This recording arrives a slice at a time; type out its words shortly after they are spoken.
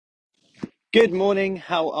Good morning.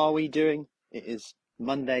 How are we doing? It is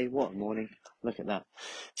Monday. What a morning. Look at that.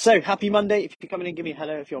 So happy Monday. If you're coming in, give me a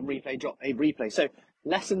hello. If you're on replay, drop a replay. So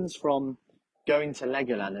lessons from going to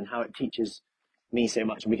Legoland and how it teaches me so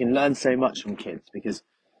much. And we can learn so much from kids because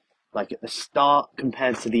like at the start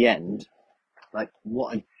compared to the end, like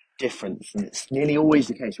what a difference. And it's nearly always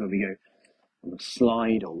the case when we go on a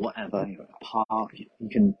slide or whatever, you're at a park, you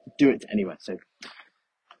can do it anywhere. So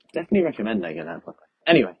definitely recommend Legoland.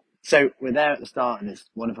 Anyway, so we're there at the start, and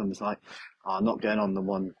one of them was like, oh, "I'm not going on the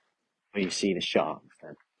one where you see the sharks.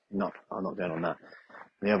 Then I'm not going on that."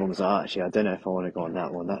 And the other one was like, "Actually, I don't know if I want to go on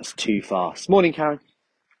that one. That's too fast." Morning, Karen.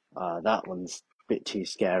 That one's a bit too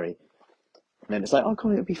scary. And then it's like, "Oh,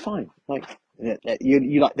 come on, it'll be fine." Like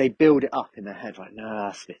you like they build it up in their head, like, "No,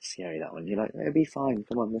 that's a bit scary. That one." You're like, "It'll be fine.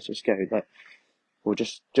 Come on, let's just go." Like, we'll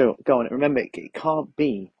just go on it. Remember, it can't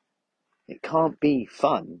be. It can't be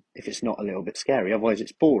fun if it's not a little bit scary. Otherwise,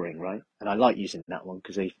 it's boring, right? And I like using that one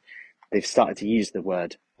because they've started to use the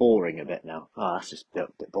word boring a bit now. Oh, that's just a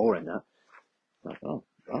bit boring, that. Like,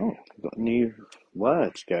 we've got new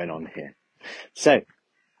words going on here. So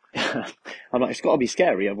I'm like, it's got to be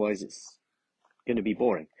scary, otherwise it's going to be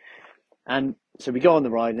boring. And so we go on the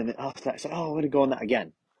ride, and then after that, it's like, oh, I want to go on that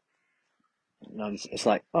again. And it's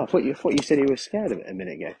like, oh, I thought you said you were scared of it a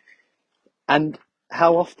minute ago. And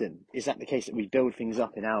how often is that the case that we build things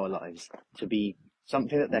up in our lives to be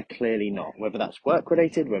something that they're clearly not, whether that's work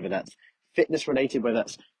related, whether that's fitness related, whether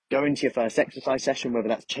that's going to your first exercise session, whether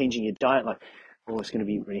that's changing your diet, like, oh, it's going to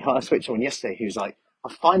be really hard. I spoke to someone yesterday who's like,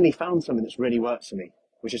 I finally found something that's really works for me,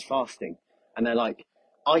 which is fasting. And they're like,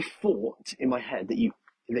 I thought in my head that you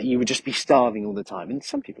would just be starving all the time. And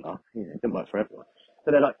some people are, it doesn't work for everyone.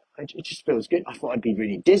 But they're like, it just feels good. I thought I'd be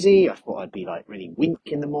really dizzy. I thought I'd be like really weak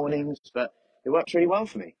in the mornings, but it works really well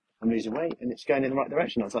for me. I'm losing weight and it's going in the right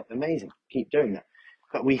direction. I was like, amazing, keep doing that.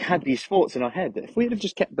 But we had these thoughts in our head that if we'd have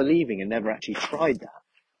just kept believing and never actually tried that,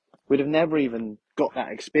 we'd have never even got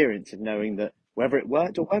that experience of knowing that whether it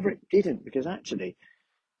worked or whether it didn't. Because actually,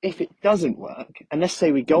 if it doesn't work, and let's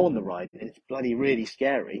say we go on the ride and it's bloody really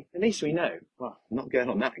scary, at least we know, well, I'm not going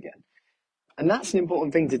on that again. And that's an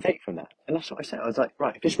important thing to take from that. And that's what I said. I was like,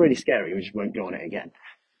 right, if it's really scary, we just won't go on it again.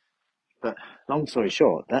 But long story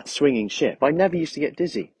short, that swinging ship, I never used to get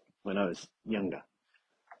dizzy when I was younger.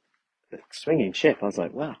 But swinging ship, I was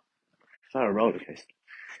like, wow, it's like a roller coaster.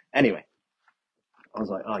 Anyway, I was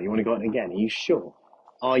like, oh, you want to go on it again? Are you sure?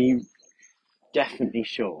 Are you definitely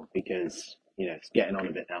sure? Because, it's getting on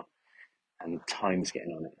a bit now. And time's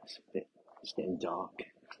getting on it. It's getting dark.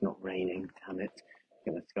 It's not raining, damn it.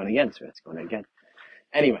 I'm going to have to go on again, so we have to go on it again.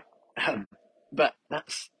 Anyway, but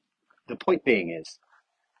that's, the point being is,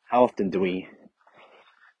 how often do we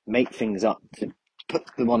make things up to put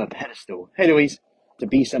them on a pedestal, hey Louise, to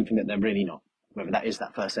be something that they're really not? Whether that is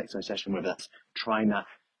that first exercise session, whether that's trying that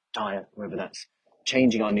diet, whether that's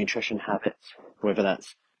changing our nutrition habits, whether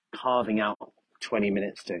that's carving out 20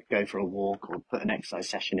 minutes to go for a walk or put an exercise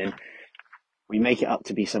session in. We make it up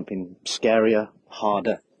to be something scarier,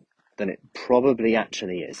 harder than it probably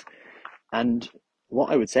actually is. And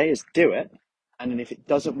what I would say is do it, and then if it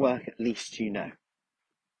doesn't work, at least you know.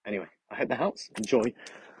 Anyway, I hope that helps. Enjoy.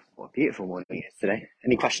 What a beautiful morning it is today.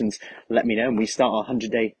 Any questions, let me know. And we start our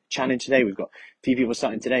 100-day challenge today. We've got a few people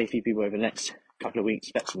starting today, a few people over the next couple of weeks,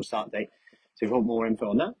 flexible start date. So if you want more info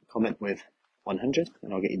on that, comment with 100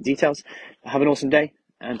 and I'll get you the details. Have an awesome day,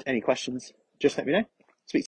 and any questions, just let me know.